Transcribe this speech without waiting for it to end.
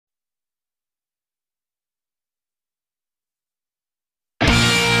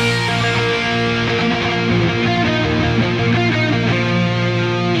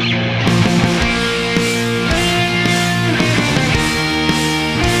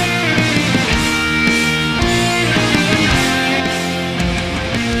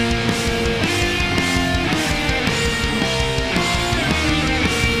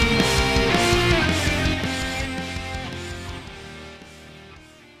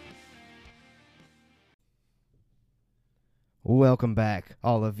Welcome back,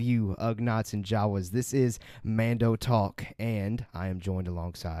 all of you Ugnots and Jawas. This is Mando Talk, and I am joined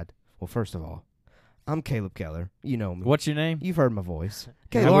alongside, well, first of all, I'm Caleb Keller. You know me. What's your name? You've heard my voice. Have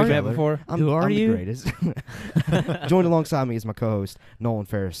Caleb we met Keller. before? I'm Who are the you? greatest. Joined alongside me is my co-host, Nolan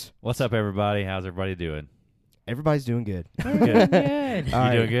Ferris. What's up, everybody? How's everybody doing? Everybody's doing good. Good. Good. All You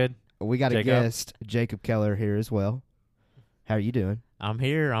right. doing good? We got Jacob? a guest, Jacob Keller, here as well. How are you doing? I'm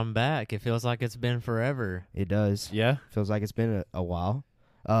here. I'm back. It feels like it's been forever. It does. Yeah. Feels like it's been a while.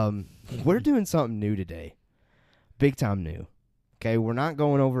 We're doing something new today. Big time new. Okay, we're not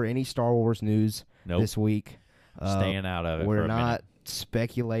going over any Star Wars news Nope. this week. Staying out of it. We're for a not minute.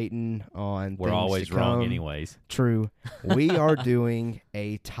 speculating on We're things always to wrong, come. anyways. True. We are doing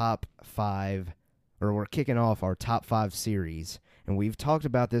a top 5, or we're kicking off our top 5 series. And we've talked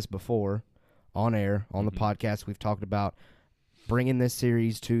about this before on air, on the podcast. We've talked about bringing this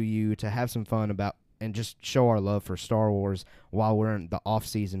series to you to have some fun about and just show our love for Star Wars while we're in the off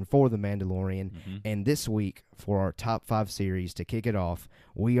season for The Mandalorian. And this week, for our top 5 series to kick it off,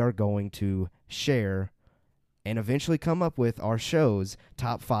 we are going to share and eventually come up with our show's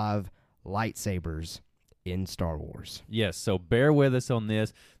top 5 lightsabers in Star Wars. Yes, so bear with us on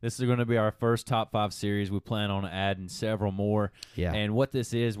this. This is going to be our first top 5 series. We plan on adding several more. Yeah. And what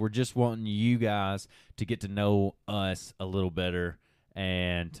this is, we're just wanting you guys to get to know us a little better.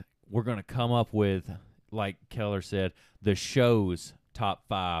 And we're going to come up with, like Keller said, the show's top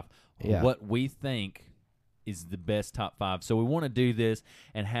 5. Yeah. What we think is the best top 5. So we want to do this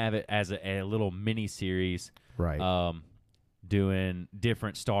and have it as a little mini series. Right. Doing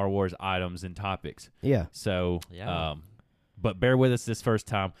different Star Wars items and topics. Yeah. So, Yeah. But bear with us this first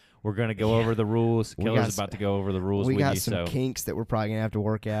time. We're going to go over the rules. We Keller's got about to go over the rules We with got you. some So, kinks that we're probably going to have to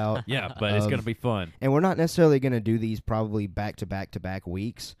work out. yeah, but it's going to be fun. And we're not necessarily going to do these probably back-to-back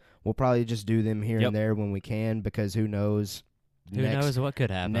weeks. We'll probably just do them here Yep. and there when we can, because who knows? Who knows what could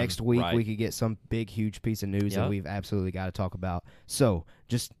happen? Next week Right. we could get some big, huge piece of news that Yep. we've absolutely got to talk about. So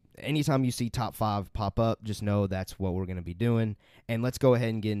just anytime you see top 5 pop up, just know that's what we're going to be doing. And let's go ahead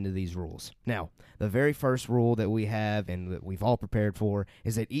and get into these rules. Now, the very first rule that we have and that we've all prepared for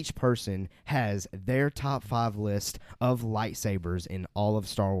is that each person has their top 5 list of lightsabers in all of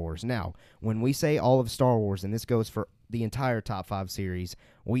Star Wars. Now, when we say all of Star Wars, and this goes for the entire top 5 series,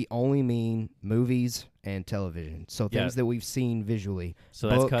 we only mean movies and television. So things that we've seen visually. So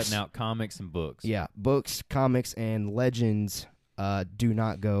that's Books. cutting out comics and books. Yeah, books, comics, and legends do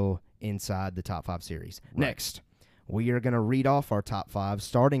not go inside the top 5 series. Right. Next, we are going to read off our top 5,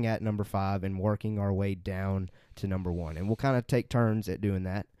 starting at number 5 and working our way down to number 1. And we'll kind of take turns at doing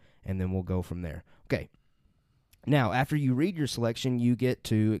that, and then we'll go from there. Okay. Now, after you read your selection, you get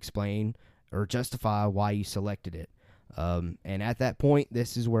to explain or justify why you selected it. And at that point,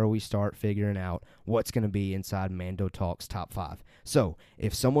 this is where we start figuring out what's going to be inside Mando Talk's top 5. So,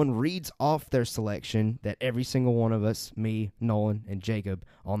 if someone reads off their selection that every single one of us, me, Nolan, and Jacob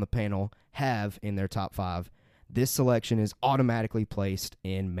on the panel have in their top 5, this selection is automatically placed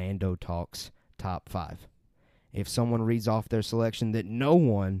in Mando Talk's top 5. If someone reads off their selection that no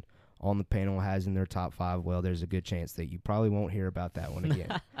one on the panel has in their top 5, well, there's a good chance that you probably won't hear about that one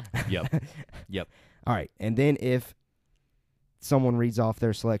again. Yep. All right, and then if someone reads off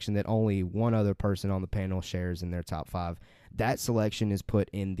their selection that only one other person on the panel shares in their top 5, that selection is put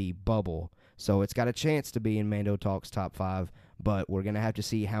in the bubble. So it's got a chance to be in Mando Talk's top 5, but we're going to have to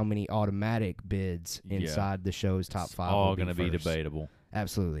see how many automatic bids inside the show's top 5 All will going to be first. debatable.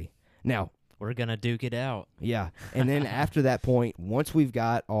 Absolutely. Now, We're going to duke it out. yeah, and then after that point, once we've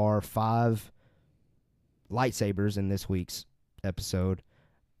got our 5 lightsabers in this week's episode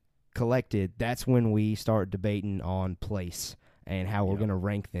collected, that's when we start debating on place and how we're going to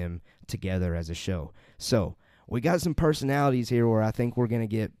rank them together as a show. So we got some personalities here where I think we're going to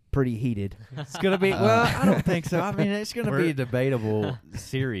get pretty heated. It's going to be, well, I don't think so. I mean, it's going to be a debatable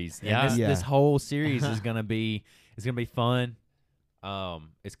series. And Yeah. This whole series is going to be, fun.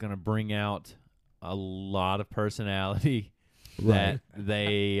 It's going to bring out a lot of personality that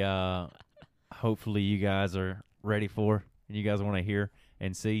they, hopefully you guys are ready for and you guys want to hear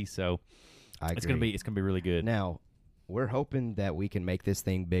and see. So it's going to be really good. Now, we're hoping that we can make this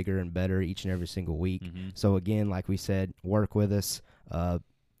thing bigger and better each and every single week. So again, like we said, work with us.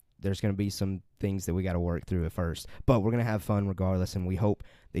 There's going to be some things that we got to work through at first, but we're going to have fun regardless, and we hope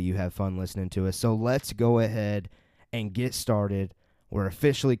that you have fun listening to us. So let's go ahead and get started. We're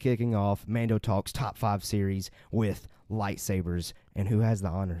officially kicking off Mando Talk's top 5 series with lightsabers. And who has the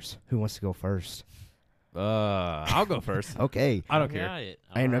honors? Who wants to go first? I'll go first. Okay. I don't care. Right.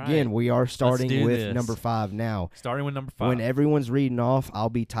 And All again, right. we are starting do with this. number 5 now. Starting with number 5. When everyone's reading off, I'll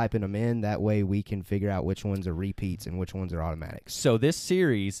be typing them in. That way we can figure out which ones are repeats and which ones are automatics. So this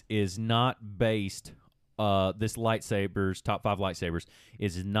series is not based. This lightsabers, top 5 lightsabers,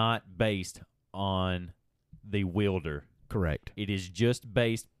 is not based on the wielder. Correct. It is just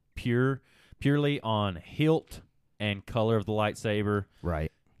based purely on hilt and color of the lightsaber.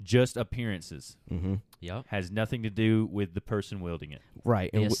 Right. Just appearances. Mm-hmm. Yep. Has nothing to do with the person wielding it.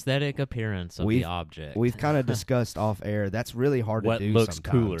 Right. The And aesthetic appearance of the object. we've kind of discussed off air. That's really hard What to do looks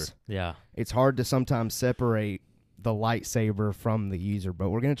sometimes. cooler. Yeah. It's hard to sometimes separate the lightsaber from the user, but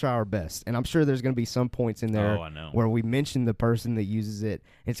we're going to try our best. And I'm sure there's going to be some points in there I know. where we mention the person that uses it.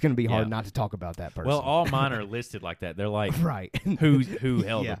 It's going to be hard Yeah. not to talk about that person. Well, all mine are listed like that. They're like right. who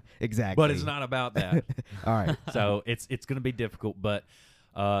held Yeah, them. exactly. But it's not about that. All right. So it's going to be difficult. But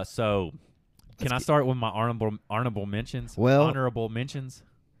so can I get- start with my honorable mentions? Well- Honorable mentions.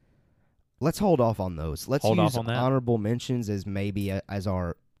 Let's hold off on those. Let's Hold use off on that? honorable mentions as maybe as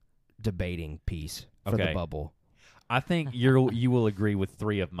our debating piece for the Okay. bubble. I think you will agree with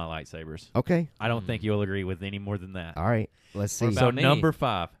 3 of my lightsabers. Okay. I don't think you'll agree with any more than that. All right. Let's see. What So about me? number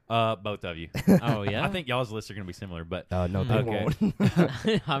 5, both of you. Oh, yeah? I think y'all's lists are going to be similar, but no, they Okay.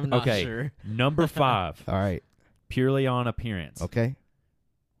 won't. I'm not okay. sure. Number 5, All right. purely on appearance. Okay.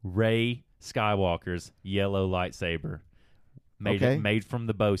 Rey Skywalker's yellow lightsaber, Okay. made from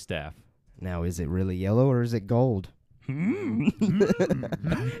the bow staff. Now, is it really yellow or is it gold?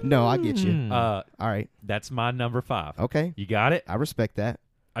 No, I get you. Hmm. All right. That's my number 5. Okay. You got it? I respect that.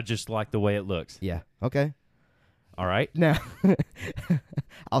 I just like the way it looks. Yeah. Okay. All right. Now,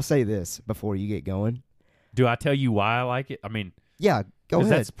 I'll say this before you get going. Do I tell you why I like it? I mean, Yeah. Go 'cause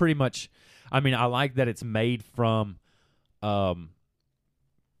ahead. that's pretty much. I mean, I like that it's made from,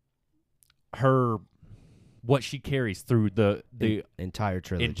 her, what she carries through the entire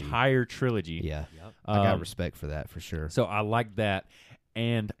trilogy. entire trilogy. Yeah. Yep. I got Um, respect for that for sure. So I like that,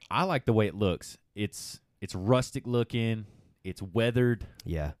 and I like the way it looks. It's rustic looking. It's weathered,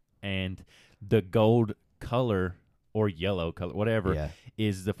 Yeah. and the gold color or yellow color, whatever, Yeah.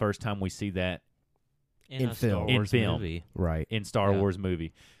 is the first time we see that In in a film. Star In Wars film. movie. Right. in Star Yeah. Wars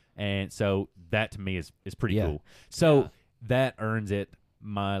movie, and so that to me is pretty Yeah. cool. So Yeah. that earns it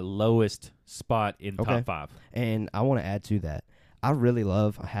my lowest spot in Okay. top 5. And I want to add to that. I really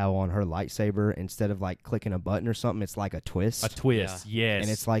love how on her lightsaber, instead of like clicking a button or something, it's like a twist. A twist, yes, And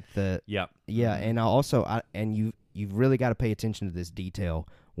it's like the yep. yeah. And I also you've really got to pay attention to this detail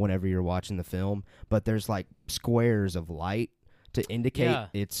whenever you're watching the film. But there's like squares of light to indicate Yeah.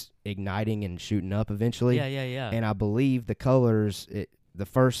 it's igniting and shooting up eventually. Yeah. And I believe the colors, the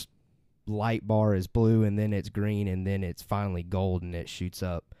first light bar is blue, and then it's green, and then it's finally gold, and it shoots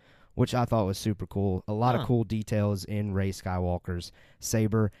up, which I thought was super cool. A lot of Huh. cool details in Rey Skywalker's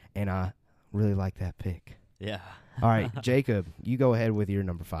saber, and I really like that pick. Yeah. All right, Jacob, you go ahead with your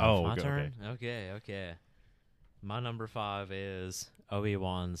number 5. Oh, My okay, turn? Okay. My number 5 is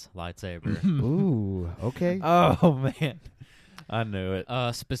Obi-Wan's lightsaber. Ooh, okay. Oh man, I knew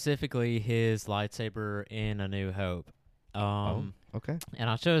it. Specifically his lightsaber in A New Hope. Okay. And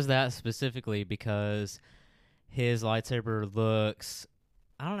I chose that specifically because his lightsaber looks,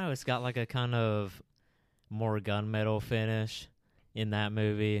 I don't know, it's got like a kind of more gunmetal finish in that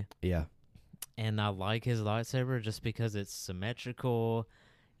movie. Yeah. And I like his lightsaber just because it's symmetrical.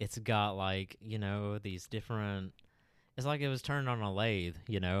 It's got like, these different, it's like it was turned on a lathe,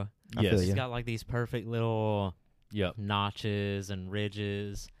 I Yes. feel It's ya. got like these perfect little Yep. notches and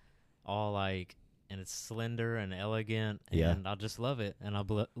ridges, all like, and it's slender and elegant, Yeah. and I just love it. And I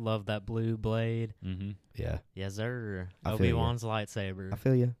love that blue blade. Mm-hmm. Yeah. Yes, sir. I feel ya. Obi-Wan's lightsaber. I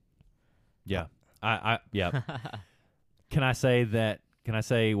feel you. Yeah. I yeah. Can I say that? Can I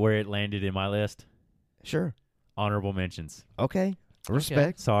say where it landed in my list? Sure. Honorable mentions. Okay.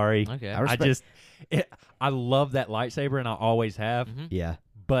 Respect. Sorry. Okay. I respect. I love that lightsaber, and I always have. Mhm. Yeah.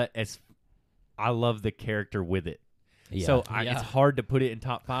 But I love the character with it. Yeah. So Yeah. it's hard to put it in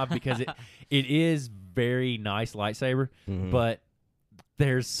top 5 because it is very nice lightsaber, Mhm. but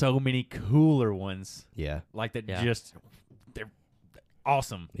there's so many cooler ones yeah. like that. Yeah. Just they're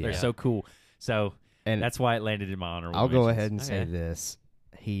awesome. They're Yeah. so cool. So And that's why it landed in my honorable. I'll go mentions. ahead and say Okay. this.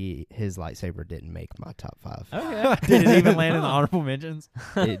 His lightsaber didn't make my top 5. Okay. Did it even land in the honorable mentions?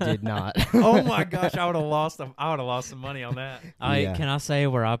 It did not. Oh my gosh, I would have lost some. I would have lost some money on that. Yeah. Can I say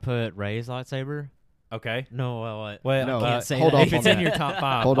where I put Rey's lightsaber? Okay. No, well, Well, No, I can't say hold that. off if on it's in that. your top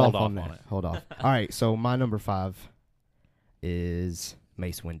 5, Hold off on on it. that. Hold off. All right, so my number 5 is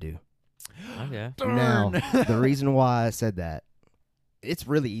Mace Windu. Okay. Now, the reason why I said that it's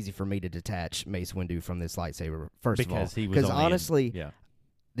really easy for me to detach Mace Windu from this lightsaber. First of all, Because he was because only honestly, yeah.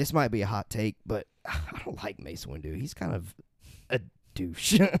 this might be a hot take, but I don't like Mace Windu. He's kind of a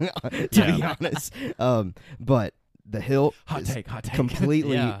douche, to be honest. But the hilt Hot is take.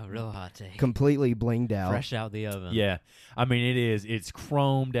 completely, Yeah, real hot take. completely blinged out. Fresh out the oven. Yeah, I mean it is. It's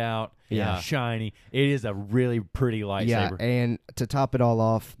chromed out. Yeah. Shiny. It is a really pretty lightsaber. Yeah, and to top it all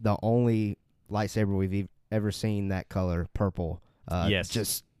off, the only lightsaber we've ever seen that color, purple. Yes.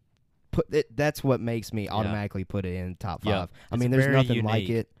 Just put it. That's what makes me automatically put it in top 5. Yep. I It's mean, there's very nothing like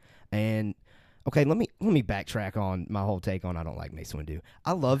unique. it. And okay, let me backtrack on my whole take on I don't like Mace Windu.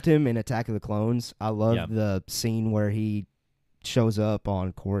 I loved him in Attack of the Clones. I loved Yep. the scene where he shows up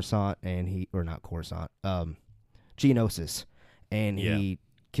on Coruscant not Coruscant, Geonosis, and he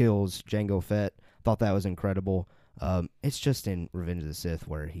kills Jango Fett. Thought that was incredible. It's just in Revenge of the Sith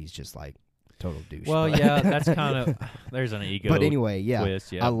where he's just like total douche. Well, but- yeah, that's kind of there's an ego. But anyway, yeah,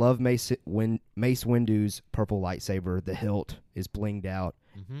 twist. Yeah. I love Mace Windu's purple lightsaber. The hilt is blinged out,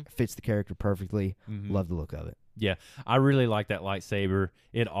 fits the character perfectly. Mhm. Love the look of it. Yeah, I really like that lightsaber.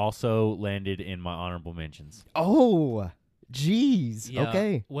 It also landed in my honorable mentions. Oh, jeez. Yeah.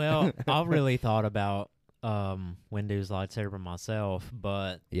 Okay. Well, I really thought about Windu's lightsaber myself,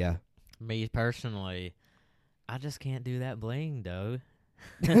 but Yeah. me personally, I just can't do that bling, though.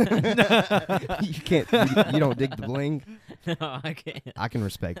 You can't. You don't dig the bling. No, I can't. I can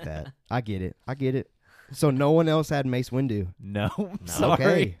respect that. I get it. So no one else had Mace Windu. No, No. sorry.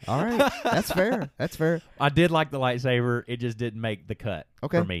 Okay. All right. That's fair. I did like the lightsaber. It just didn't make the cut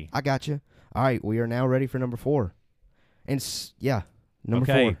Okay. for me. I got you. All right. We are now ready for number 4. And number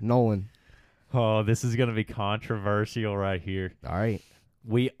Okay. 4, Nolan. Oh, this is going to be controversial right here. All right.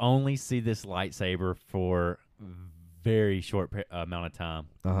 We only see this lightsaber for very short amount of time.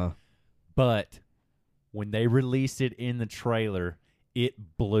 Uh-huh. But when they released it in the trailer,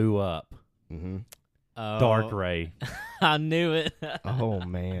 it blew up. Mm-hmm. Oh, Dark Ray. I knew it. Oh,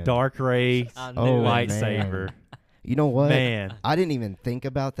 man. Dark Ray I knew Oh, it. lightsaber. You know what? Man. I didn't even think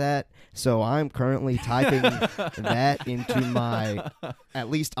about that, so I'm currently typing that into my at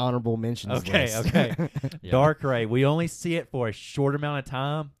least honorable mentions Okay, list. okay. Yeah. Dark Ray. We only see it for a short amount of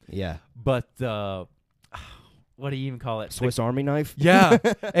time, Yeah. but what do you even call it? Swiss Army knife? Yeah,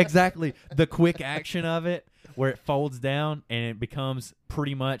 exactly. The quick action of it, where it folds down and it becomes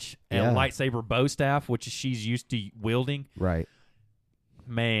pretty much a Yeah. lightsaber bow staff, which she's used to wielding. Right.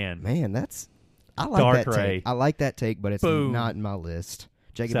 Man, I like Dark that Ray. take. I like that take, but it's Boom. not in my list.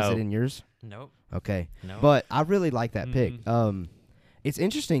 Jacob, is So- it in yours? Nope. Okay. Nope. But I really like that pick. Mhm. It's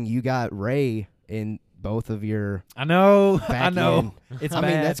interesting you got Ray in both of your I know, back I know. end. It's I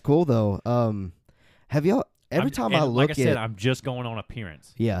bad. mean, that's cool though. Have y'all time I and look like I said, at I'm just going on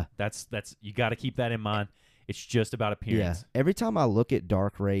appearance. yeah. That's you got to keep that in mind. It's just about Yeah. appearance. Every time I look at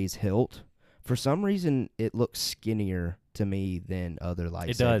Dark Ray's hilt, for some reason it looks skinnier to me than other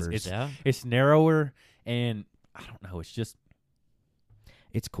lightsabers. It does. Yeah. It's narrower, and I don't know. It's just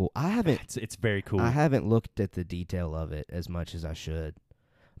It's cool. I haven't it's very cool. I haven't looked at the detail of it as much as I should.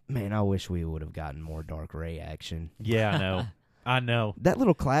 Man, I wish we would have gotten more Dark Ray action. Yeah, I know. I know. That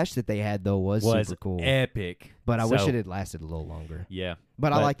little clash that they had though was super cool. Epic. But I wish So, it had lasted a little longer. Yeah.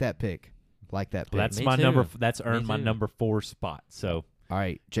 But I But- like that pick. Like that pick. Well, that's Me my too. number. That's earned Me my too. number 4 spot. So All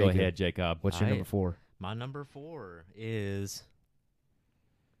right, go Jacob. ahead, Jacob. What's your All number 4? My number 4 is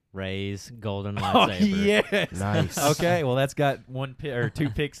Ray's golden Oh lightsaber. yes. Nice. Okay. Well, that's got 1 pick or 2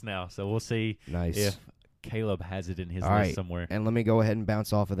 picks now. So we'll see Nice. if Caleb has it in his All list right. somewhere. And let me go ahead and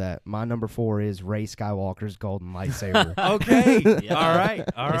bounce off of that. My number 4 is Ray Skywalker's golden lightsaber. Okay. Yeah. All right.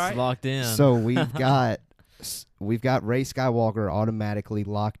 All It's right. locked in. So we've got Ray Skywalker automatically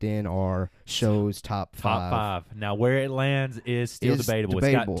locked in our show's top 5. Top 5. Now, where it lands is still Is debatable.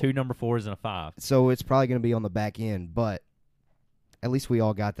 debatable. It's got 2 number 4s and a 5. So it's probably going to be on the back end, but at least we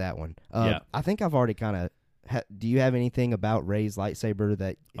all got that one. Yeah. I think I've already kind of. Do you have anything about Ray's lightsaber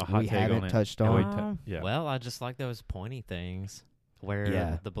that A hot we take on haven't it. touched Yeah, on? we yeah. Well, I just like those pointy things where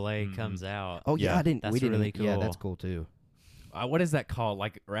Yeah. the blade Mhm. comes out. Oh yeah, Yeah. I didn't. That's we didn't. really Yeah, cool. that's cool too. What is that called?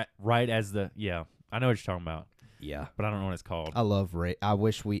 Like right as the yeah. I know what you're talking about, Yeah, but I don't know what it's called. I love Ray. I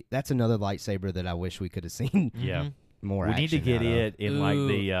wish we. That's another lightsaber that I wish we could have seen Yeah. Mhm. more. We need to action get out of. it in like Ooh,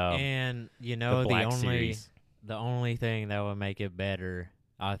 the and you know the Black only series. the only thing that would make it better,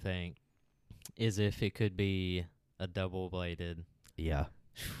 I think, is if it could be a double bladed. Yeah,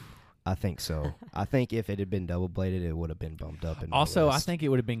 I think so. I think if it had been double bladed, it would have been bumped up. In my Also, I list. think it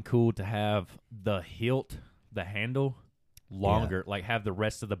would have been cool to have the hilt, the handle, longer. Like have the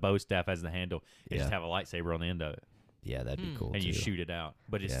rest of the bow staff as the handle, and just Yeah. have a lightsaber on the end of it. Yeah, that'd be cool. and you too. shoot it out.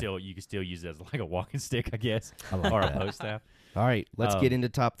 But it's Yeah. still you can still use it as like a walking stick, I guess, I like or that. a post staff. All right, let's get into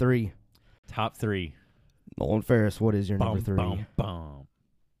top 3. Top 3. Nolan Ferris, what is your number 3? Bum.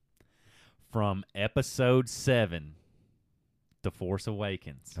 From episode 7, The Force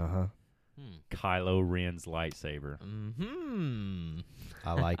Awakens, Uh-huh. Kylo Ren's lightsaber.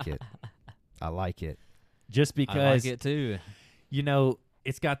 I like it. I like it. Just I because, like it too.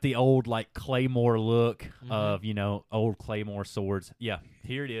 it's got the old like Claymore look Mhm. of, old Claymore swords. Yeah,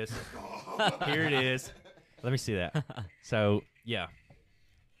 here it is. Here it is. Let me see that. So, yeah.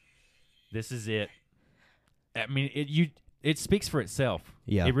 This is it. I mean, it speaks for itself.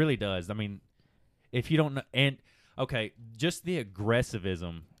 Yeah. It really does. I mean, if you don't know, and okay, just the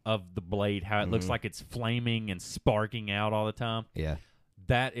aggressivism of the blade, how it looks like it's flaming and sparking out all the time. Yeah.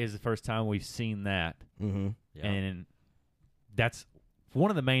 That is the first time we've seen that. Mm-hmm. Yeah. And that's one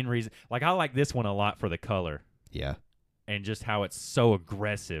of the main reasons. Like, I like this one a lot for the color Yeah. and just how it's so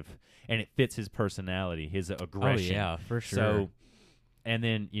aggressive, and it fits his personality, his aggression. Oh yeah, for sure. So, and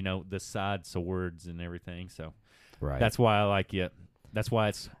then the side swords and everything. So Right. that's why I like it. That's why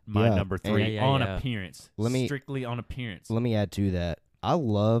it's my Yeah, number and- 3 Yeah, on yeah. appearance. Strictly on appearance. Let me add to that. I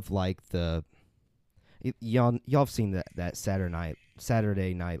love like y'all have seen that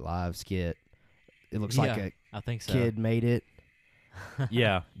Saturday Night Live skit. It looks like Yeah, a I think so. kid made it.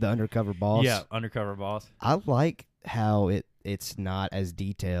 Yeah, The undercover boss. yeah, undercover boss. I like how it's not as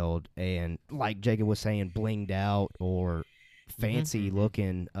detailed and, like Jacob was saying, blinged out or fancy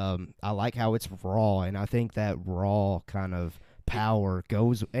looking. I like how it's raw, and I think that raw kind of power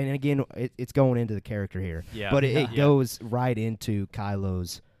goes. And again, it's going into the character here, Yeah, but it Yeah. goes right into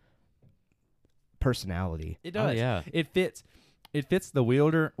Kylo's personality. It does. Oh yeah. It fits. It fits the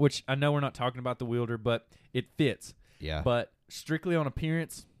wielder, which I know we're not talking about the wielder, but it fits. Yeah, But strictly on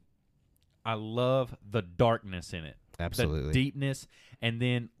appearance, I love the darkness in it. absolutely. The deepness. And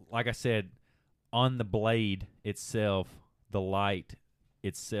then, like I said, on the blade itself, the light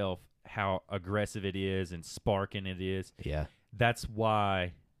itself, how aggressive it is and sparking it is. Yeah, That's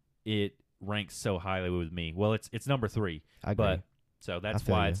why it ranks so highly with me. Well, it's number 3, I agree. but so that's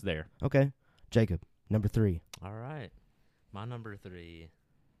feel why you. it's there. Okay, Jacob, number 3. All right. My number 3.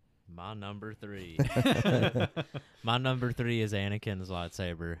 My number 3. My number 3 is Anakin's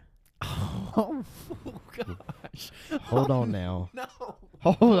lightsaber. Oh, gosh. Hold on now. No.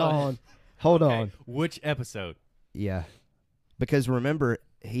 Hold on. Hold Okay, on. which episode? Yeah, because remember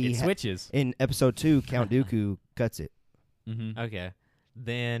It switches. in episode 2, Count Dooku cuts it. Mm-hmm. Okay.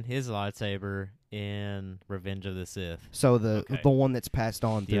 Then his lightsaber in Revenge of the Sith. So Okay. the one that's passed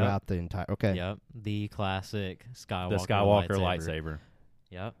on throughout the entire. Okay. Yep. The classic Skywalker The Skywalker lightsaber.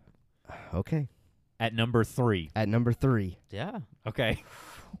 Yep. Okay. At number 3. At number 3, Yeah. Okay.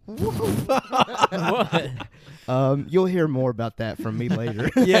 What? you'll hear more about that from me later.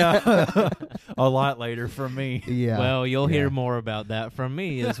 Yeah. A lot later from me. Yeah. Well, you'll Yeah. hear more about that from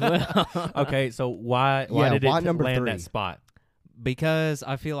me as well. Okay, so why Yeah, did why it number land 3? that spot? Because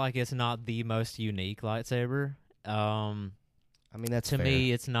I feel like it's not the most unique lightsaber. I mean, that's To fair.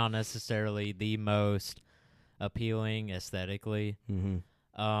 me, it's not necessarily the most appealing aesthetically. Mm-hmm.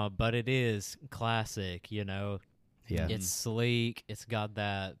 But it is classic, you know. Yeah. It's sleek. It's got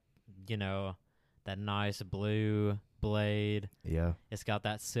that, that nice blue blade. Yeah. It's got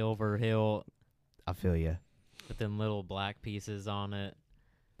that silver hilt I feel you. with them little black pieces on it.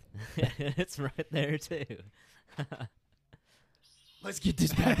 It's right there too. Let's get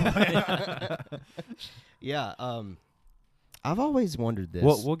this bad boy. Yeah. I've always wondered this.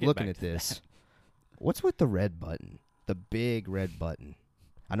 We'll get looking back at to this. What's with the red button? The big red button.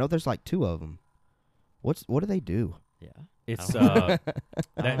 I know there's like 2 of them. What do they do? Yeah. It's I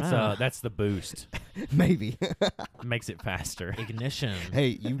don't know. that's the boost. Maybe. It makes it faster. Ignition. Hey,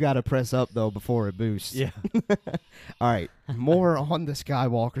 you got to press up though before it boosts. Yeah. All right. More on the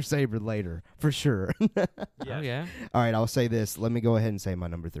Skywalker saber later, for sure. Oh yeah. All right, I'll say this. Let me go ahead and say my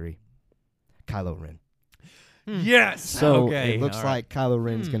number 3. Kylo Ren. Yes. So okay. it looks all right. like Kylo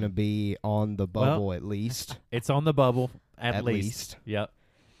Ren's Hmm. going to be on the bubble at least. It's on the bubble at At least. least. Yep.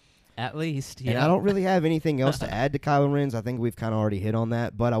 At least. And Yeah. I don't really have anything else to add to Kylo Ren's. I think we've kind of already hit on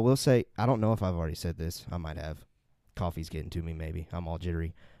that. But I will say, I don't know if I've already said this. I might have. Coffee's getting to me, maybe. I'm all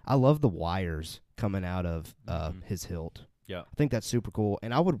jittery. I love the wires coming out of his hilt. Yeah. I think that's super cool.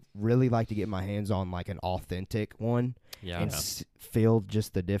 And I would really like to get my hands on like an authentic one Yeah. and feel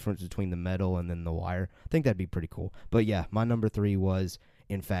just the difference between the metal and then the wire. I think that'd be pretty cool. But yeah, my number 3 was,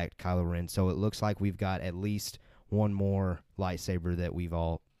 in fact, Kylo Ren. So it looks like we've got at least one more lightsaber that we've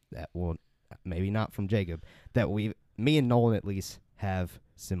all, that will, maybe not from Jacob, that me and Nolan at least have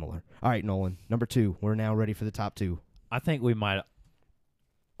similar. All right, Nolan, number 2. We're now ready for the top 2. I think we might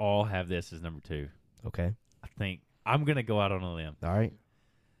all have this as number 2. Okay. I think I'm gonna go out on a limb. All right.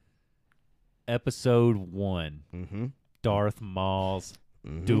 Episode 1, Mm-hmm. Darth Maul's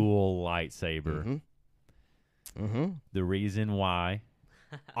Mm-hmm. dual lightsaber. Mm-hmm. Mm-hmm. The reason why,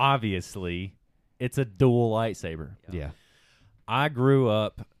 obviously, it's a dual lightsaber. Yeah. I grew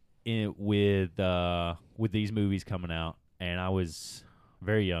up with these movies coming out, and I was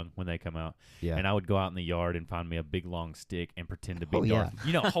very young when they come out. Yeah. And I would go out in the yard and find me a big long stick and pretend to be Oh, yeah. Darth.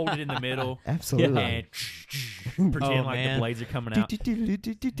 You know, hold it in the middle Absolutely. and pretend Oh, like man. the blades are coming out.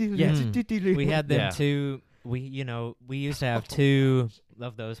 We had them Yeah. two. We used to have 2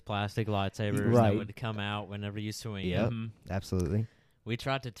 of those plastic lightsabers Right. that would come out whenever you swing. Yep. it. Mhm. Absolutely. We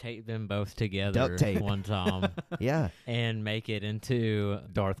tried to tape them both together Duct tape. one time Yeah. and make it into.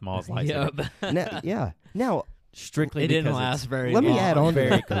 Darth Maul's lightsaber. Yep. Now, yeah. Now, Strictly It didn't because last very let long. me add on to Very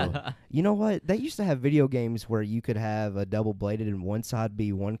that, though. You know what? They used to have video games where you could have a double bladed and one side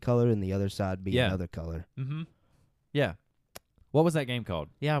be one color and the other side be Yeah. another color. Mm-hmm. Yeah. What was that game called?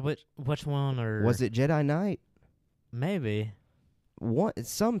 Yeah, which one or Was it Jedi Knight? maybe?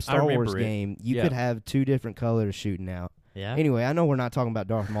 Some Star remember Wars it. game, you Yeah. could have 2 different colors shooting out. Yeah. Anyway, I know we're not talking about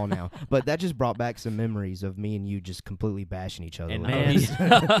Darth Maul now, but that just brought back some memories of me and you just completely bashing each other. And with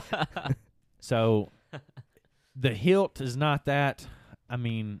man, those. So the hilt is not that. I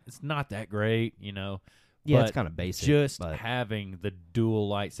mean, it's not that great, you know. yeah, but it's kind of basic. Just but, having the dual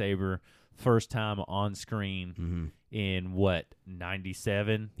lightsaber first time on screen mhm. in what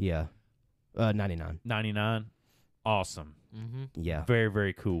 97, Yeah. 99. 99, awesome, Mm-hmm. Yeah. very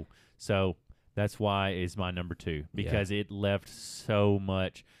very cool. So that's why it's my number 2 because it left so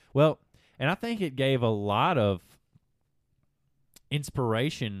much. Well, and I think it gave a lot of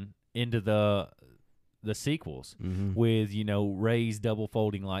inspiration into the sequels Mm-hmm. with Rey's double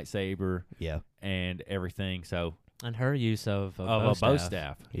folding lightsaber Yeah. and everything. So And her use of a of bow a bow staff.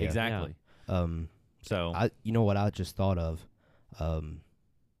 staff, Yeah. exactly. So You know what I just thought of?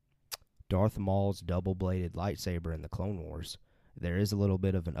 Darth Maul's double-bladed lightsaber in the Clone Wars. There is a little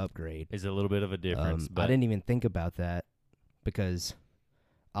bit of an upgrade. is a little bit of a difference, I but didn't even think about that because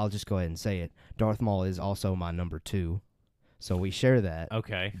I'll just go ahead and say it. Darth Maul is also my number 2, so we share that.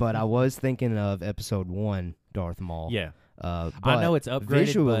 okay, But I was thinking of Episode 1 Darth Maul. yeah. But I know it's upgraded,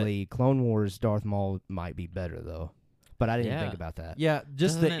 visually, Clone Wars Darth Maul might be better though. But I didn't Yeah. think about that. Yeah,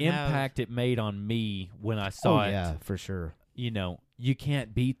 just the Doesn't it have- impact it made on me when I saw it. Yeah, for sure. You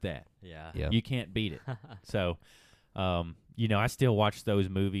can't beat that. Yeah. Yeah. You can't beat it. So, I still watch those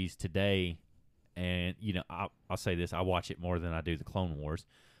movies today, and I'll say this: I watch it more than I do the Clone Wars.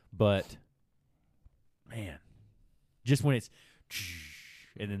 But man, just when it's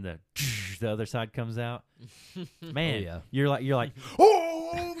and then the other side comes out, man, yeah. you're like,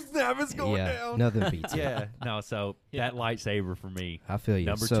 oh snap, it's going yeah, down. nothing beats it. Yeah, no. So that lightsaber for me, I feel you.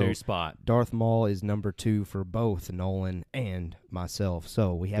 number So, 2 spot. Darth Maul is number 2 for both Nolan and myself.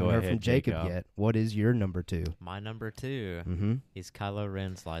 So we haven't Go heard ahead, from Jacob Jacob. yet. What is your number 2? My number 2 Mm-hmm. is Kylo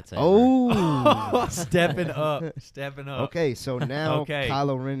Ren's lightsaber. Oh, stepping up. okay. So now Okay.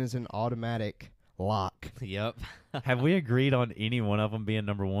 Kylo Ren is an automatic lock. Yep. Have we agreed on any one of them being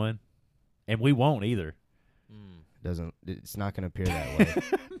number 1? And we won't either. It's not going to appear that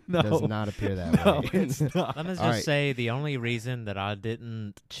way. No, Does not appear that no, way. it's not. Let me just All right. say the only reason that I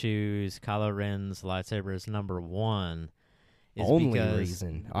didn't choose Kylo Ren's lightsaber as number 1 is Only because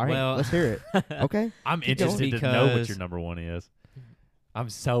reason. All right, well, let's hear it. Okay. I'm Keep going. interested to know what Because- your number 1 is. I'm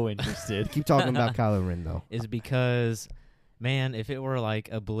so interested. Keep talking about Kylo Ren, though. is because, man, if it were like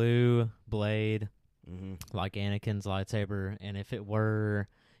a blue blade Mm-hmm. like Anakin's lightsaber, and if it were,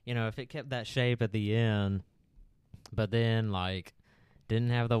 if it kept that shape at the end, but then like didn't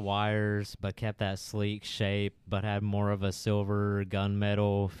have the wires, but kept that sleek shape, but had more of a silver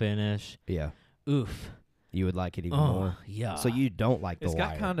gunmetal finish. Yeah. Oof. You would like it even Oh, more. yeah. So you don't like the It's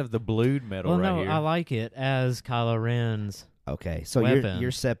got wire. kind of the blued metal well, right no, here. I like it as Kylo Ren's. Okay, so Weapon.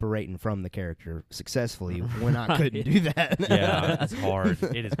 you're separating from the character successfully when I Right. couldn't do that. Yeah, it's hard.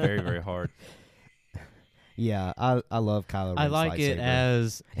 It is very, very hard. Yeah, I love Kylo Ren's I like it lightsaber.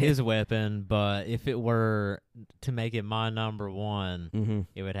 as his weapon, but if it were to make it my number 1, Mm-hmm.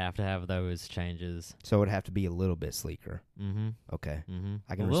 it would have to have those changes. So it would have to be a little bit sleeker. Mm-hmm. Okay, Mm-hmm.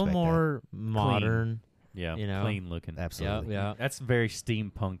 I can a little respect more modern. Yeah, You know? clean looking. absolutely. Yeah. That's very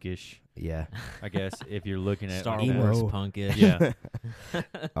steampunkish, Yeah. I guess, if you're looking at Star it like that. Wars Emo. punkish. Yeah.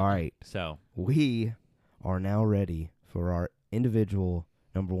 All right, So, we are now ready for our individual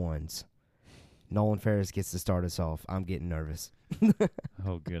number 1s. Nolan Ferris gets to start us off. I'm getting nervous.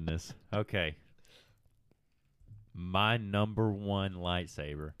 oh goodness. Okay. My number 1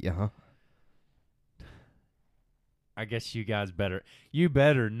 lightsaber. Yeah. Huh? I guess you guys better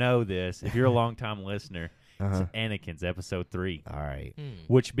know this if you're a longtime listener. Uh-huh. It's Anakin's episode 3, All right.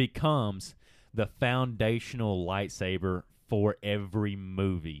 which becomes the foundational lightsaber for every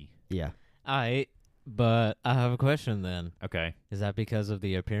movie. Yeah. All right, but I have a question then. Okay. Is that because of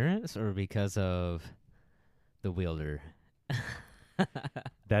the appearance or because of the wielder?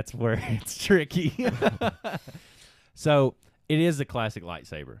 That's where it's tricky. So it is a classic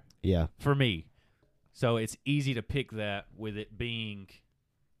lightsaber Yeah. for me. So it's easy to pick that with it being,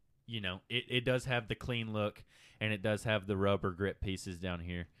 it does have the clean look and it does have the rubber grip pieces down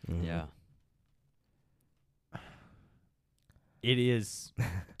here. Mhm. Yeah. It is,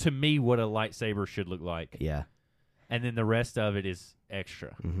 to me, what a lightsaber should look like. Yeah. And then the rest of it is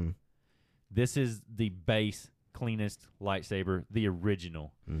extra. Mm-hmm. This is the base, cleanest lightsaber, the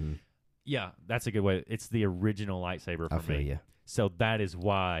original. Mm-hmm. Yeah, that's a good way. It's the original lightsaber I for feel me. you. So that is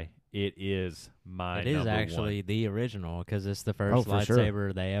why it is my It is number actually one. the original because it's the first for sure.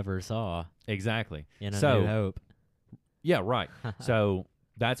 lightsaber they ever saw Exactly. in A So- New Hope. Yeah, right. So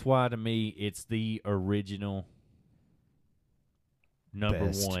that's why, to me, it's the original number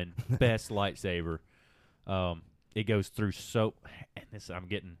Best. one best lightsaber. It goes through and this I'm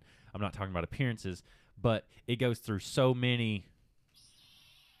not talking about appearances, but it goes through so many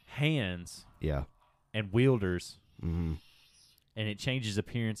hands Yeah. and wielders, Mm-hmm. and it changes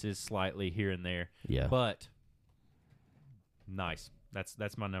appearances slightly here and there. Yeah. But nice.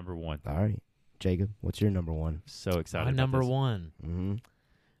 That's my number one. All right. Jacob, what's your number one? So excited. My about number this. one. Mm-hmm.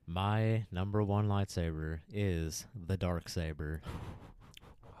 My number one lightsaber is the Darksaber.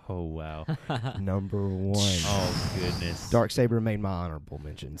 Oh wow. Number one. Oh goodness. Darksaber made my honorable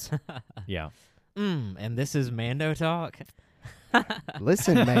mentions. Yeah. And this is Mando talk.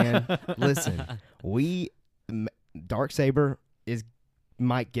 Listen, man. Listen. Darksaber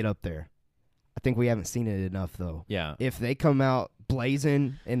might get up there. I think we haven't seen it enough, though. Yeah. If they come out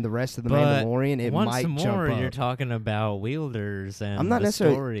blazing in the rest of the But Mandalorian, it once might more, jump up. you're talking about wielders and I'm not the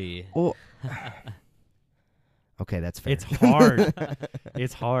necessarily- story. Well, okay, that's fair. It's hard.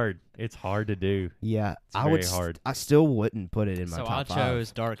 It's hard. It's hard to do. Yeah, It's I very would. hard. I still wouldn't put it in my So top I five.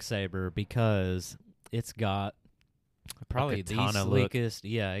 chose Darksaber because it's got probably the katana look. sleekest.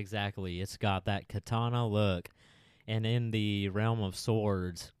 Yeah, exactly. It's got that katana look, and in the realm of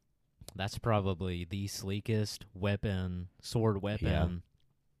swords, that's probably the sleekest sword weapon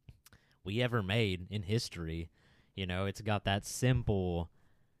we ever made in history. It's got that simple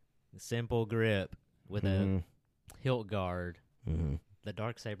grip with a hilt guard. Mm-hmm. The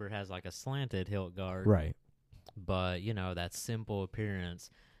Darksaber has like a slanted hilt guard. Right. But, that simple appearance,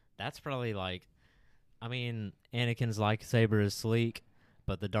 that's probably Anakin's lightsaber is sleek,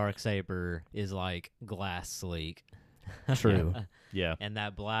 but the Darksaber is like glass sleek. True. Yeah. And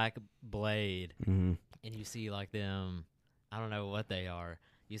that black blade, Mm-hmm. and you see like them, I don't know what they are.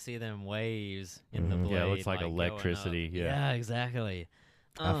 You see them waves in the Mhm. blade. Yeah, it looks like going electricity, up. yeah. exactly.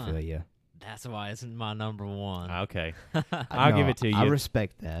 I feel you. That's why it's my number one. Okay. I'll give it to you. I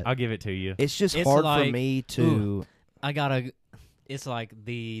respect that. I'll give it to you. It's just It's hard for like- me to. It's like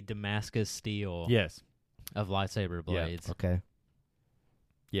the Damascus steel Yes. of lightsaber blades. Okay.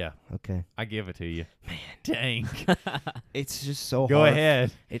 Yeah. Okay. I give it to you. Man, dang. It's just so Go hard.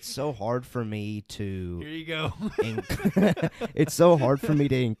 ahead. It's so hard for me to. Here you go. It's so hard for me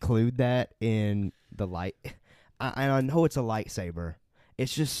to include that in the light. I know it's a lightsaber.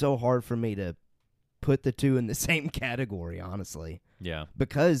 It's just so hard for me to put the two in the same category, honestly, Yeah.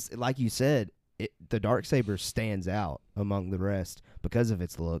 because, like you said, the Darksaber stands out among the rest because of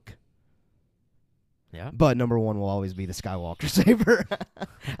its look. Yeah. But number one will always be the Skywalker saber.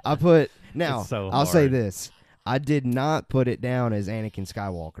 Now. It's so I'll say hard. this: I did not put it down as Anakin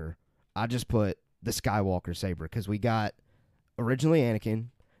Skywalker. I just put the Skywalker saber because we got originally Anakin,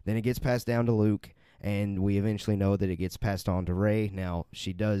 then it gets passed down to Luke, and we eventually know that it gets passed on to Rey. Now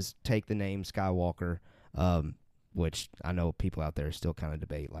she does take the name Skywalker, which I know people out there still kind of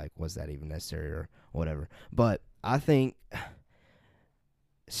debate, like, was that even necessary or whatever. But I think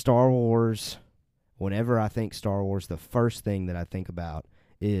Star Wars. Whenever I think Star Wars, the first thing that I think about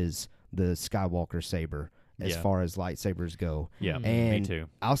is the Skywalker saber as Yeah. far as lightsabers go. Yeah. Mm. Me And too.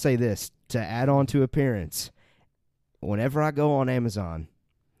 I'll say this, to add on to appearance, whenever I go on Amazon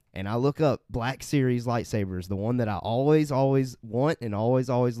and I look up Black Series lightsabers, the one that I always want and always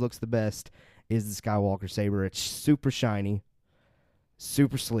looks the best is the Skywalker saber. It's super shiny,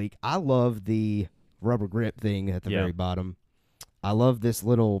 super sleek. I love the rubber grip thing at the Yeah. very bottom. I love this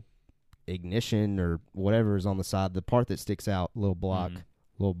little ignition or whatever is on the side, the part that sticks out, little block,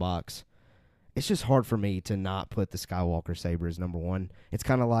 little box. It's just hard for me to not put the Skywalker saber as number one. It's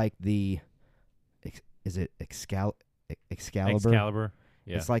kind of like the, is it Excalibur.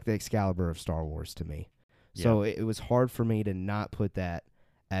 Yeah. It's like the Excalibur of Star Wars to me. So it was hard for me to not put that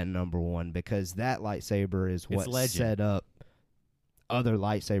at number 1 because that lightsaber is what set up other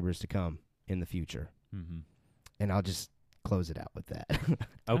lightsabers to come in the future. Mm-hmm. And I'll just close it out with that.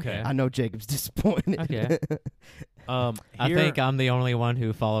 Okay. I know Jacob's disappointed. Okay. I think I'm the only one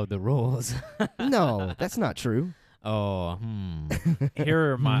who followed the rules. No, that's not true. Oh,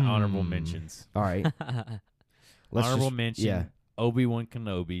 Here are my honorable mentions. All right. Honorable mention, Yeah. Obi-Wan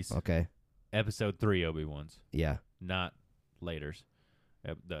Kenobi's. Okay. Episode 3 Obi-Wan's. Yeah. Not later's.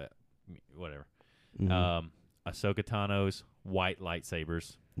 Whatever. Mhm. Ahsoka Tano's white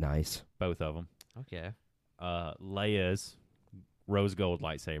lightsabers. Nice. Both of them. okay. Leia's rose gold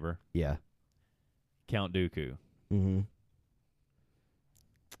lightsaber. Yeah. Count Dooku. Mm-hmm.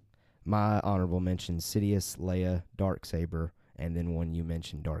 My honorable mention, Sidious, Leia, Darksaber, and then one you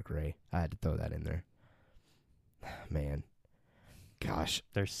mentioned, Dark Ray. I had to throw that in there. Man. Gosh.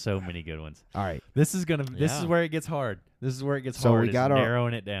 There's so many good ones. All right. This is where it gets hard. This is where it gets So hard. we got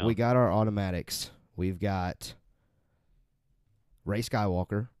narrowing it down. We got our automatics. We've got Rey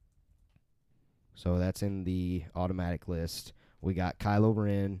Skywalker. So that's in the automatic list. We got Kylo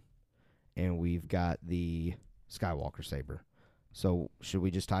Ren, and we've got the Skywalker saber. So should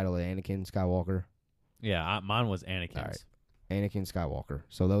we just title it Anakin Skywalker? Yeah, mine was Anakin's. All right. Anakin Skywalker.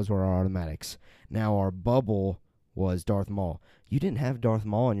 So those were our automatics. Now our bubble was Darth Maul. You didn't have Darth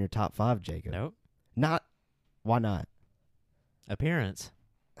Maul in your top 5, Jacob. Nope. Why not? Appearance.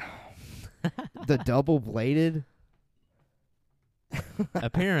 The double-bladed?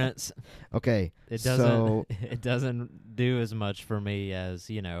 Appearance. Okay. It doesn't do as much for me as,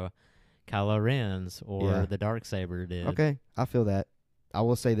 Kylo Ren's or the Darksaber did. Okay, I feel that. I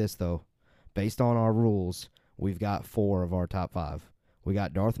will say this, though. Based on our rules, we've got 4 of our top 5. We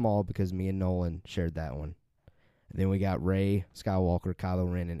got Darth Maul because me and Nolan shared that one. And then we got Rey Skywalker,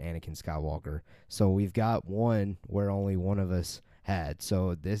 Kylo Ren, and Anakin Skywalker. So we've got one where only one of us had.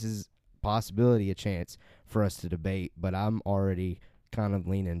 So this is possibility, a chance for us to debate, but I'm already kind of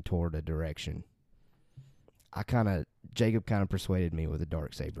leaning toward a direction. Jacob kind of persuaded me with the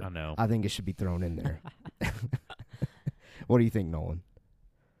Darksaber. I know. I think it should be thrown in there. What do you think, Nolan?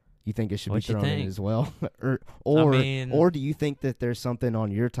 You think it should be thrown in as well? or do you think that there's something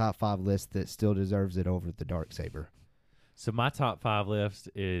on your top 5 list that still deserves it over the Darksaber? So my top 5 list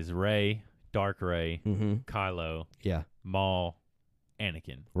is Rey, Dark Rey, Kylo, Maul,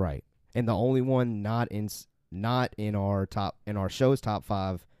 Anakin. Right. And the only one not in our show's top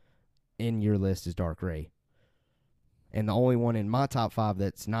 5 in your list is Dark Rey. And the only one in my top 5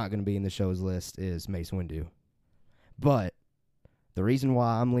 that's not going to be in the show's list is Mace Windu. But the reason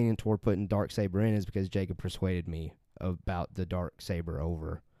why I'm leaning toward putting Darksaber in is because Jacob persuaded me about the Darksaber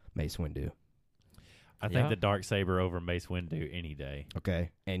over Mace Windu. I think the Darksaber over Mace Windu any day.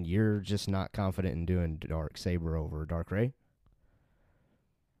 Okay. And you're just not confident in doing Darksaber over Dark Rey?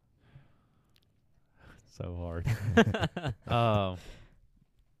 So hard.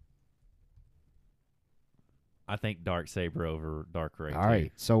 I think Darksaber over Dark Rey. All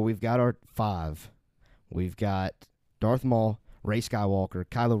right. So we've got our 5. We've got Darth Maul, Rey Skywalker,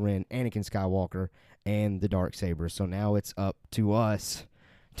 Kylo Ren, Anakin Skywalker, and the Darksaber. So now it's up to us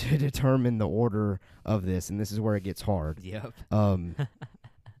to determine the order of this, and this is where it gets hard. Yep.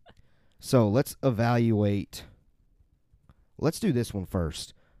 So let's evaluate. Let's do this one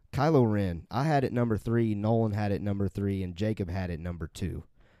first. Kylo Ren, I had it number 3, Nolan had it number 3, and Jacob had it number 2.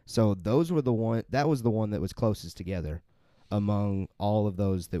 So those were that was the one that was closest together among all of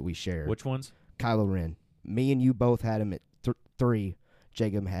those that we shared. Which ones? Kylo Ren. Me and you both had him at 3.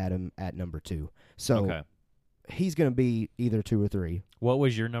 Jacob had him at number 2. So he's going to be either 2 or 3. What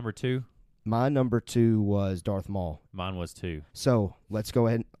was your number 2? My number 2 was Darth Maul. Mine was 2. So let's go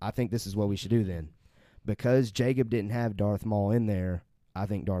ahead. I think this is what we should do then. Because Jacob didn't have Darth Maul in there, I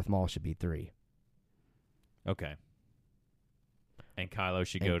think Darth Maul should be 3. Okay. And Kylo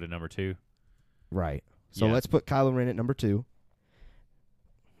should go to number 2? Right. So let's put Kylo Ren at number 2.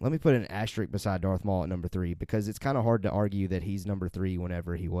 Let me put an asterisk beside Darth Maul at number 3 because it's kind of hard to argue that he's number 3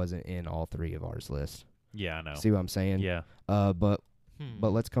 whenever he wasn't in all 3 of ours list. Yeah, I know. See what I'm saying? Yeah. But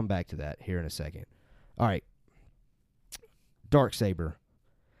let's come back to that here in a second. All right. Darksaber.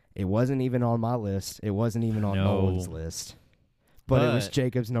 It wasn't even on my list. It wasn't even on Nolan's list. But it was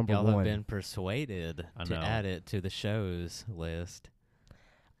Jacob's number 1. Y'all have been persuaded to add it to the show's list.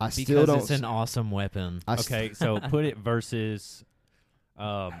 Because it's an awesome weapon. Okay, so put it versus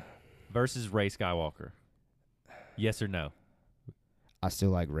Rey Skywalker. Yes or no? I still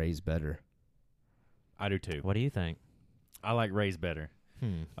like Rey's better. I do too. What do you think? I like Rey's better.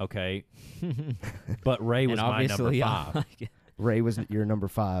 Okay, but Ray was And my number obviously, 5. Ray was your number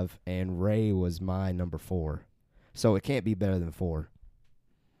 5, and Ray was my number 4. So it can't be better than 4.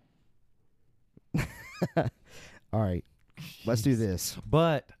 All right, let's do this.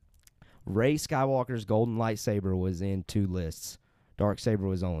 But Ray Skywalker's golden lightsaber was in 2 lists. Darksaber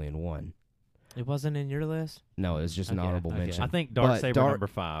was only in 1. It wasn't in your list? No, it was just an Okay, honorable okay. mention. I think But Darksaber Dark- number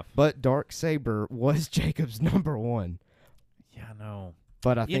 5. But Darksaber was Jacob's number 1. Yeah, I know.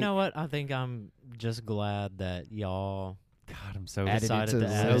 But I think You know what? I think I'm just glad that y'all God, I'm so Added it decided to to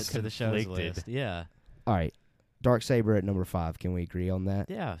the add it list. to the show's Conflicted. list. Yeah. all right. Darksaber at number 5. Can we agree on that?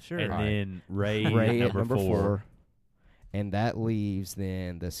 Yeah, sure. And All right. then Ray, Ray at at number 4. And that leaves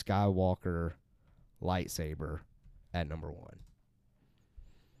then the Skywalker lightsaber at number 1.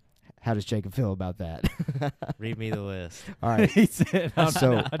 How does Jacob feel about that? Read me the list. All right. He said,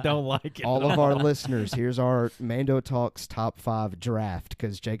 So, I don't like it. All at of our listeners, here's our Mando Talks top 5 draft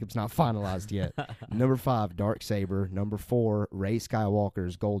because Jacob's not finalized yet. Number 5, Darksaber. Number 4, Rey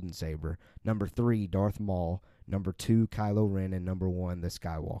Skywalker's Golden Saber. Number 3, Darth Maul. Number 2, Kylo Ren. And number 1, the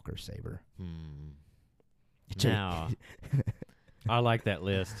Skywalker Saber. Now, I like that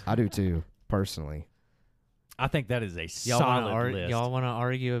list. I do too, personally. I think that is a y'all solid list. y'all want to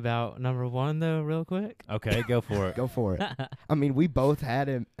argue about number 1 though, real quick? Okay, go for it. Go for it. I mean, we both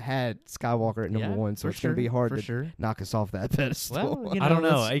had Skywalker at number Yeah, 1, so for it's going to be sure, hard for to sure. knock us off that pedestal. Well, you know, I don't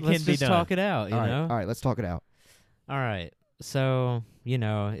know. Let's, It let's can be just done. talk it out. You all know. right, let's talk it out. All right. So,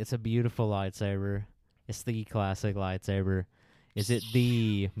 it's a beautiful lightsaber. It's the classic lightsaber. Is it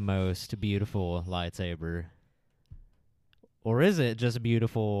the most beautiful lightsaber? Or is it just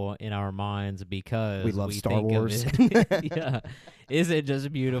beautiful in our minds because We love Star think Wars. Of it? Yeah. Is it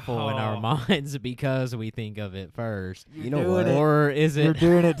just beautiful in our Oh. minds because we think of it first? You know what? Or is You're it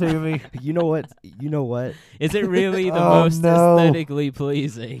doing it to me. You know what? You know what? is it really the Oh, most no. aesthetically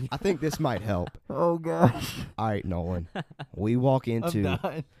pleasing? I think this might help. Oh gosh, All right, Nolan. We walk I'm into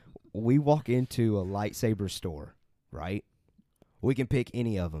dying. a lightsaber store, right? We can pick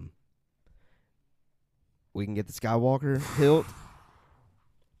any of them. We can get the Skywalker hilt,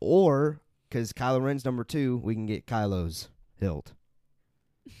 or because Kylo Ren's number 2, we can get Kylo's hilt.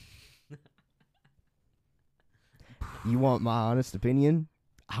 You want my honest opinion?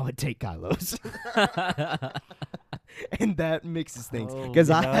 I would take Kylo's, and that mixes things Oh, because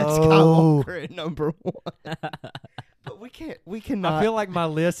I have no. Skywalker at number 1. But we cannot. I feel like my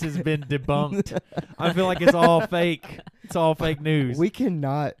list has been debunked. I feel like it's all fake. It's all fake news. We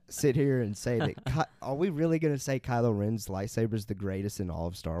cannot sit here and say that. Are we really going to say Kylo Ren's lightsaber is the greatest in all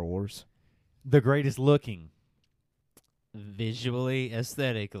of Star Wars? the greatest looking. Visually,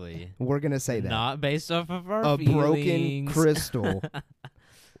 aesthetically. We're going to say that. Not based off of our A broken feelings. crystal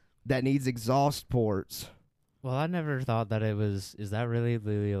that needs exhaust ports. Well, I never thought that it was. Is that really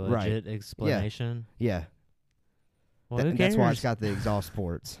the legit explanation? Yeah. Well, who That's why cares? it's got the exhaust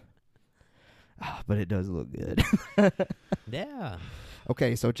ports. But it does look good. Yeah.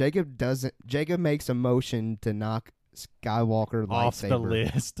 Okay, so Jacob makes a motion to knock Skywalker Off lightsaber the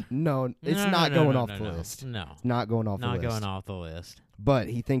list. No, it's No, not no, going no, off no, the no. list. No. It's not going off Not the list. going off the list. But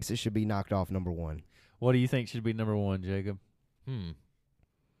he thinks it should be knocked off number 1. What do you think should be number one, Jacob? Hmm.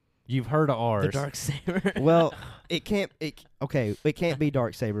 You've heard of ours. The dark saber. Well, it can't be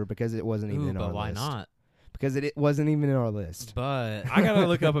Darksaber because it wasn't even Ooh, in our but why list. not? Because it wasn't even in our list. But I gotta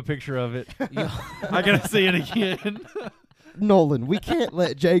look up a picture of it. I gotta see it again. Nolan, we can't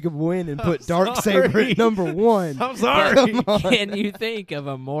let Jacob win and put I'm Darksaber sorry. at number 1. I'm sorry. Come on. can you think of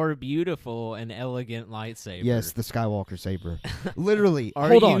a more beautiful and elegant lightsaber? Yes, the Skywalker saber. Literally, Are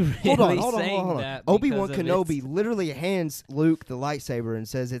hold you on, hold on, really hold on, saying hold on. that Obi-Wan because of Kenobi its- literally hands Luke the lightsaber and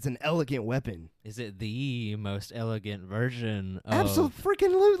says it's an elegant weapon. Is it the most elegant version of...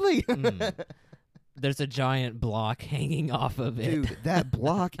 Absolutely. Mm. There's a giant block hanging off of it. Dude, that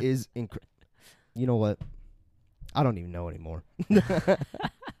block is You know what? I don't even know anymore.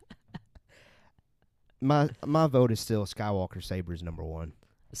 My vote is still Skywalker Saber's number 1.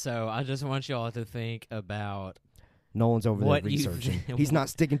 So I just want y'all to think about... Nolan's over What there you researching. think- He's not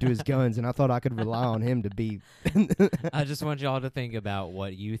sticking to his guns, and I thought I could rely on him to be. I just want y'all to think about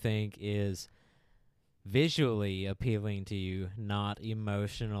what you think is visually appealing to you, not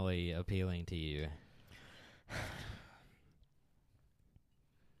emotionally appealing to you.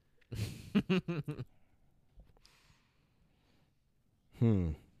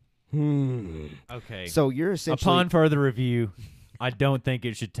 Okay. So you're essentially. Upon further review, I don't think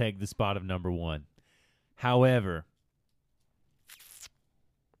it should take the spot of number one. However,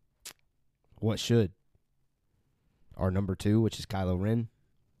 What should? Our number 2, which is Kylo Ren.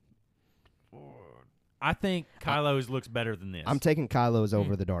 I think Kylo's looks better than this. I'm taking Kylo's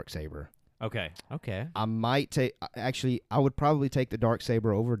over the Darksaber. Okay. Okay. I might take. Actually, I would probably take the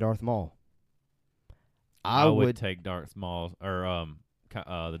Darksaber over Darth Maul. I would take Darth Maul or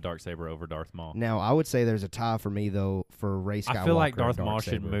the Darksaber over Darth Maul. Now, I would say there's a tie for me though for Rey Skywalker. I feel like Darth and Maul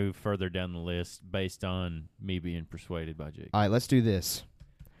should Darksaber. move further down the list based on me being persuaded by Jake. All right, let's do this.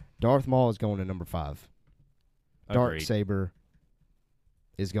 Darth Maul is going to number 5. Agreed. Darksaber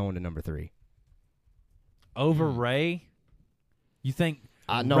is going to number 3. Over Rey? You think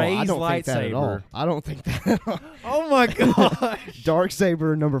No, Rey's I don't lightsaber? think that at all. I don't think that at all. Oh my gosh!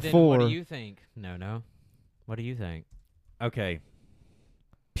 Darksaber number Then 4. what do you think? No. What do you think? Okay.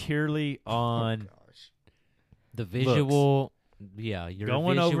 Purely on The visual. Yeah, you're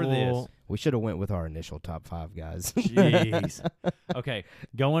going over this. We should have went with our initial top 5 guys. Jeez. Okay,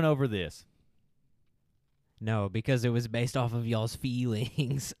 going over this. No, because it was based off of y'all's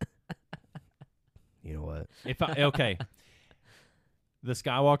feelings. You know what? Okay. The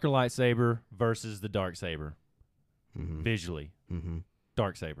Skywalker lightsaber versus the Darksaber. Mm-hmm. Visually. Mm-hmm.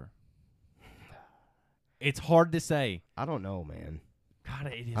 Darksaber. It's hard to say. I don't know, man.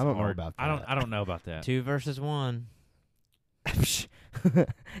 God, it is I don't know hard. about I that. don't know about that. 2 versus 1.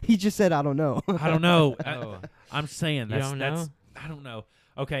 He just said, I don't know. I don't know. Oh. I'm saying You don't know? I don't know.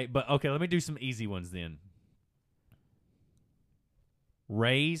 Okay, let me do some easy ones then.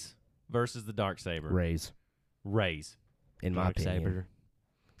 Rey's versus the Darksaber. Rey's, in my opinion. Saber.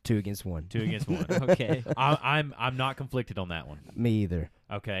 2 against 1. 2 against 1. Okay. I'm not conflicted on that one. Me either.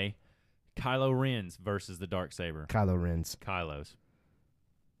 Okay. Kylo Ren's versus the Darksaber. Kylo Ren's. Kylo's.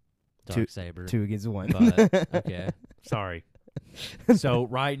 Dark Saber. 2 against 1. But, okay. Sorry. So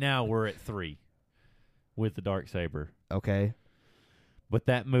right now we're at 3 with the Darksaber. Okay. But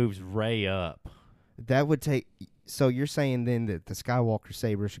that moves Rey up. That would take... So you're saying then that the Skywalker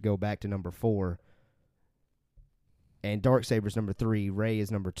saber should go back to number 4, and Darksaber's number 3, Rey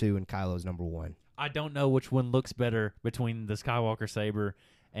is number 2, and Kylo's number 1. I don't know which one looks better between the Skywalker saber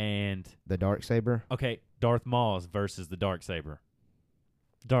and... The Darksaber? Okay, Darth Maul's versus the Darksaber.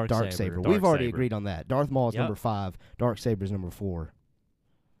 Darksaber. We've already Darksaber. agreed on that. Darth Maul's Yep. number 5, Darksaber's number 4.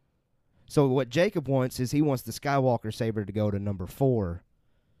 So what Jacob wants is he wants the Skywalker saber to go to number 4,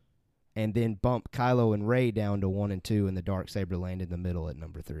 and then bump Kylo and Rey down to 1 and 2, and the Darksaber land in the middle at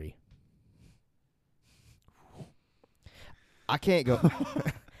number 3. I can't go.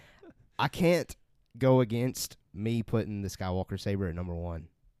 I can't go against me putting the Skywalker saber at number 1.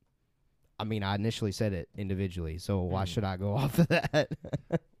 I mean, I initially said it individually, so why should I go off of that?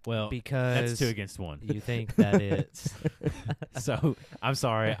 Well, Because that's 2 against 1. you think that it's... So, I'm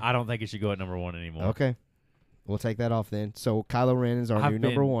sorry. I don't think it should go at number 1 anymore. Okay. We'll take that off then. So Kylo Ren is our new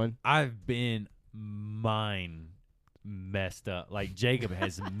number 1. I've been messed up. Like, Jacob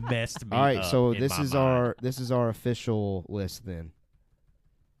has messed me up. All right, so in this my is mind. our official list then.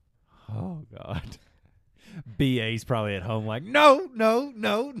 Oh, God. BA's probably at home like, no.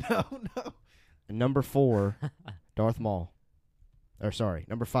 Number 4, Darth Maul. Or sorry,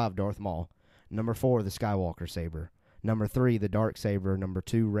 number 5, Darth Maul. Number 4, the Skywalker saber. Number 3, the Darksaber. Number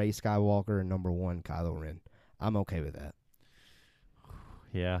 2, Rey Skywalker, and number 1, Kylo Ren. I'm okay with that.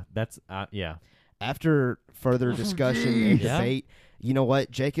 Yeah, that's, yeah. After further discussion and Yeah. debate, you know what?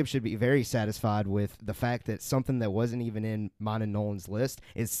 Jacob should be very satisfied with the fact that something that wasn't even in mine and Nolan's list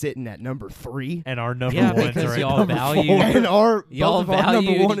is sitting at number 3. And our number Yeah, ones because are at y'all number value- 4. And Y'all both of our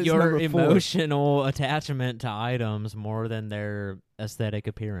number 1 valued is your number 4. emotional attachment to items more than their aesthetic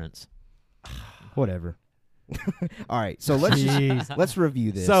appearance. Whatever. All right, so let's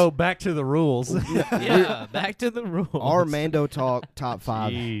review this. So, back to the rules. Yeah, back to the rules. Our Mando Talk top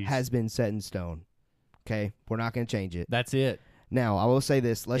 5 Jeez. has been set in stone. Okay, we're not going to change it. That's it. Now, I will say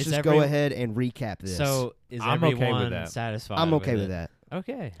this. Let's Is just go every- ahead and recap this. So is I'm okay with everyone that. satisfied? I'm okay with it? that.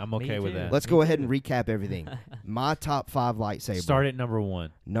 Okay, I'm okay me with too. that. Let's Me go ahead too. and recap everything. My top 5 lightsaber. Start at number 1.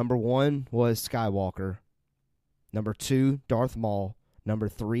 Number 1 was Skywalker. Number 2, Darth Maul. Number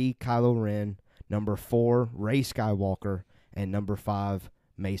 3, Kylo Ren. Number 4, Rey Skywalker. And number 5,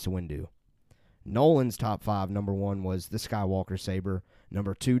 Mace Windu. Nolan's top 5, number 1 was the Skywalker saber.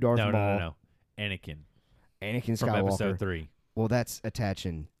 Number 2, Darth Maul. No. Anakin Anakin from Skywalker. episode 3. Well, that's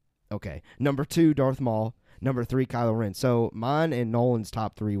attaching. Okay. Number 2, Darth Maul. Number 3, Kylo Ren. So mine and Nolan's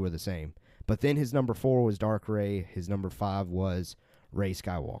top 3 were the same. But then his number 4 was Dark Rey. His number 5 was Rey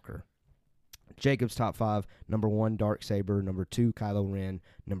Skywalker. Jacob's top 5, number 1, Darksaber. Number 2, Kylo Ren.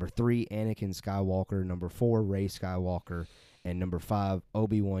 Number 3, Anakin Skywalker. Number 4, Rey Skywalker. And number 5,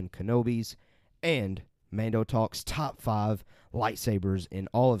 Obi-Wan Kenobi's. And Mando Talks top 5 lightsabers in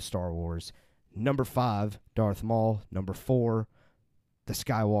all of Star Wars. Number 5, Darth Maul. Number 4, the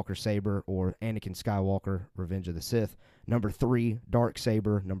Skywalker saber, or Anakin Skywalker, Revenge of the Sith. Number 3, Dark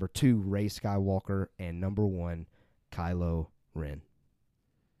Saber. Number 2, Rey Skywalker. And number 1, Kylo Ren.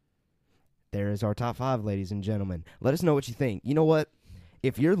 There is our top 5, ladies and gentlemen. Let us know what you think. You know what?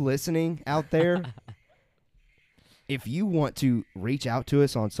 If you're listening out there, if you want to reach out to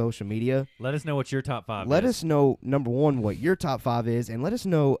us on social media, let us know what your top 5 let is. us know, number 1, what your top 5 is, and let us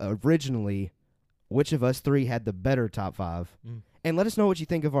know originally which of us 3 had the better top 5. And let us know what you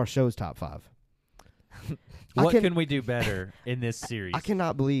think of our show's top 5. What can we do better in this series? I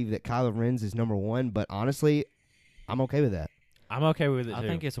cannot believe that Kylo Ren's is number 1, but honestly, I'm okay with that. I'm okay with it, too. I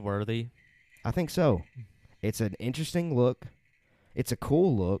think it's worthy. I think so. It's an interesting look. It's a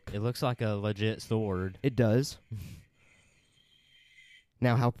cool look. It looks like a legit sword. It does.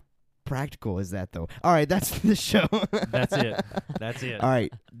 Now, how practical is that, though? All right, that's the show. That's it. That's it. All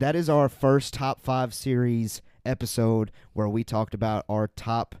right, that is our first top 5 series episode where we talked about our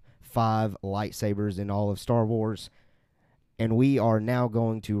top 5 lightsabers in all of Star Wars. And we are now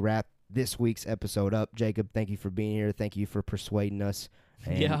going to wrap this week's episode up. Jacob, thank you for being here. Thank you for persuading us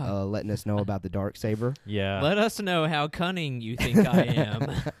and letting us know about the Darksaber. Yeah. Let us know how cunning you think I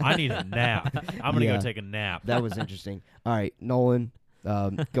am. I need a nap. I'm going to go take a nap. That was interesting. All right, Nolan,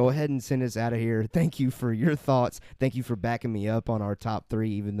 go ahead and send us out of here. Thank you for your thoughts. Thank you for backing me up on our top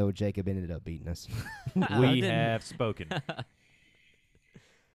 3, even though Jacob ended up beating us. We have spoken.